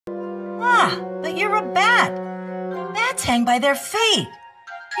Yeah, but you're a bat. Bats hang by their feet.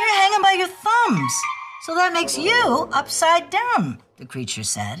 You're hanging by your thumbs. So that makes you upside down, the creature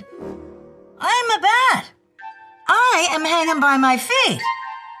said. I'm a bat. I am hanging by my feet.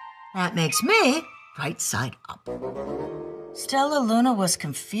 That makes me right side up. Stellaluna was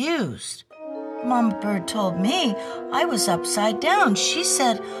confused. Mama Bird told me I was upside down. She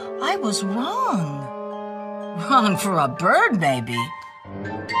said I was wrong. Wrong for a bird, maybe,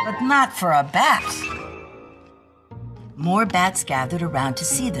 but not for a bat. More bats gathered around to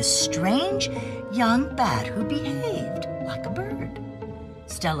see the strange young bat who behaved like a bird.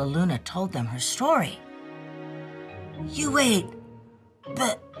 Stellaluna told them her story. You ate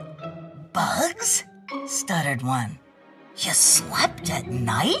bugs? Stuttered one. You slept at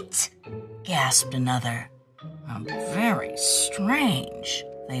night? Gasped another. Very strange,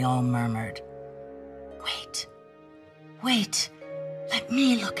 they all murmured. Wait, let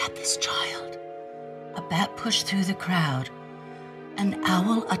me look at this child. A bat pushed through the crowd. An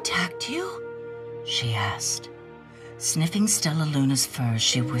owl attacked you? She asked. Sniffing Stellaluna's fur,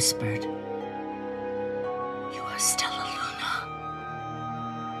 she whispered. You are Stellaluna.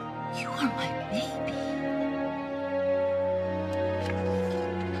 You are my baby.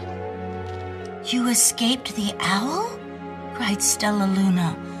 You escaped the owl? Cried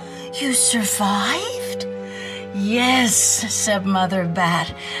Stellaluna. You survived? Yes, said Mother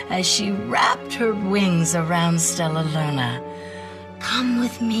Bat as she wrapped her wings around Stellaluna. Come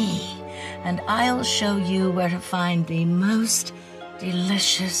with me, and I'll show you where to find the most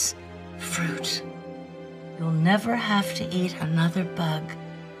delicious fruit. You'll never have to eat another bug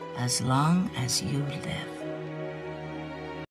as long as you live.